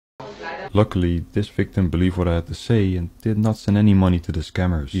Luckily, this victim believed what I had to say and did not send any money to the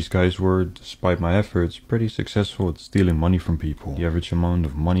scammers. These guys were, despite my efforts, pretty successful at stealing money from people. The average amount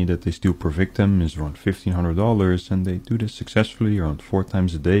of money that they steal per victim is around $1,500, and they do this successfully around 4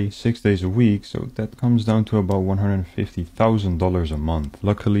 times a day, 6 days a week, so that comes down to about $150,000 a month.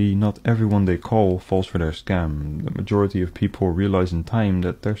 Luckily, not everyone they call falls for their scam. The majority of people realize in time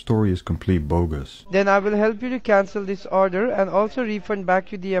that their story is complete bogus. Then I will help you to cancel this order and also refund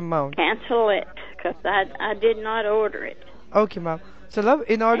back you the amount. Cancel it, because I did not order it. Okay, ma'am. So, love,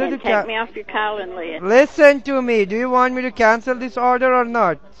 in order And to take me off your calling list. Listen to me. Do you want me to cancel this order or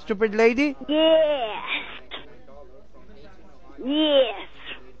not, stupid lady? Yes. Yes.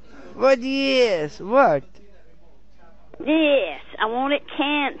 What? Yes. What? Yes. I want it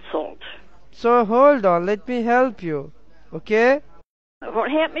canceled. So, hold on. Let me help you. Okay? Well,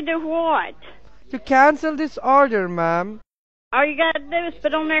 help me do what? To cancel this order, ma'am. All you gotta do is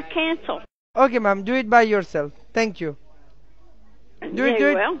put on there cancel. Okay, ma'am. Do it by yourself. Thank you. Do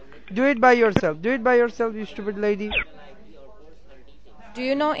it by yourself. Do it by yourself, you stupid lady. Do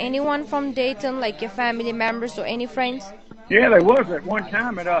you know anyone from Dayton, like your family members or any friends? Yeah, there was at one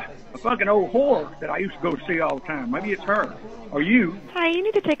time at a fucking old whore that I used to go see all the time. Maybe it's her. Or you. Hi, you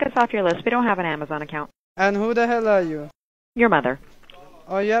need to take us off your list. We don't have an Amazon account. And who the hell are you? Your mother.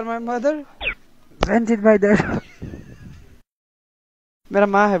 Oh, you are my mother? When did my dad... मेरा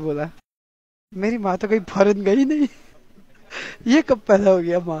माँ है बोला. मेरी माँ तो कहीं foreign गई नहीं. ये कब पैदा हो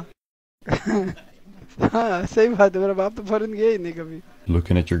गया माँ? हाँ, सही बात है. मेरा बाप तो फॉरेन गया ही नहीं कभी.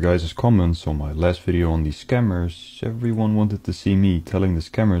 Looking at your guys' comments on my last video on these scammers, everyone wanted to see me telling the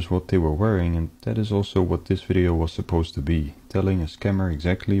scammers what they were wearing, and that is also what this video was supposed to be. Telling a scammer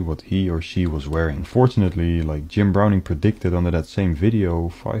exactly what he or she was wearing. Unfortunately, like Jim Browning predicted under that same video,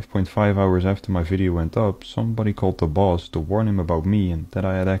 5.5 hours after my video went up, somebody called the boss to warn him about me and that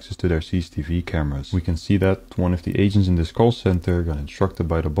I had access to their CCTV cameras. We can see that one of the agents in this call center got instructed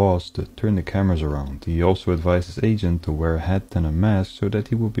by the boss to turn the cameras around. He also advised his agent to wear a hat and a mask so that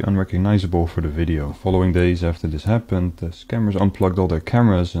he would be unrecognizable for the video. The following days after this happened, the scammers unplugged all their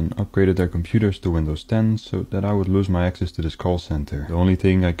cameras and upgraded their computers to Windows 10 so that I would lose my access to this call center. The only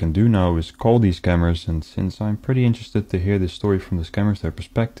thing I can do now is call these scammers, and since I'm pretty interested to hear this story from the scammers' their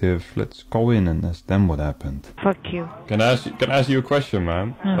perspective, let's call in and ask them what happened. Fuck you. Can I ask you a question,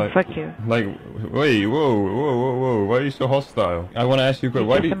 ma'am? Fuck you. Like, wait, whoa, why are you so hostile? I want to ask you a question.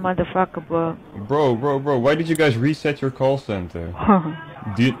 Why did... motherfucker, bro. Bro, why did you guys reset your call center?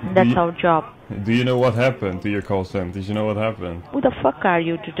 That's our job. Do you know what happened to your call center? Did you know what happened? Who the fuck are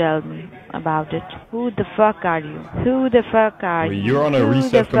you to tell me about it? Who the fuck are you? Who the fuck are you? You're on a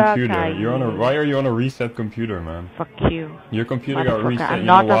reset computer. Why are you on a reset computer, man? Fuck you. Your computer got reset. I'm you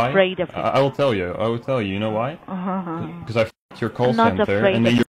not know why? afraid of it. I will tell you. You know why? Because I f***ed your call I'm not center afraid and then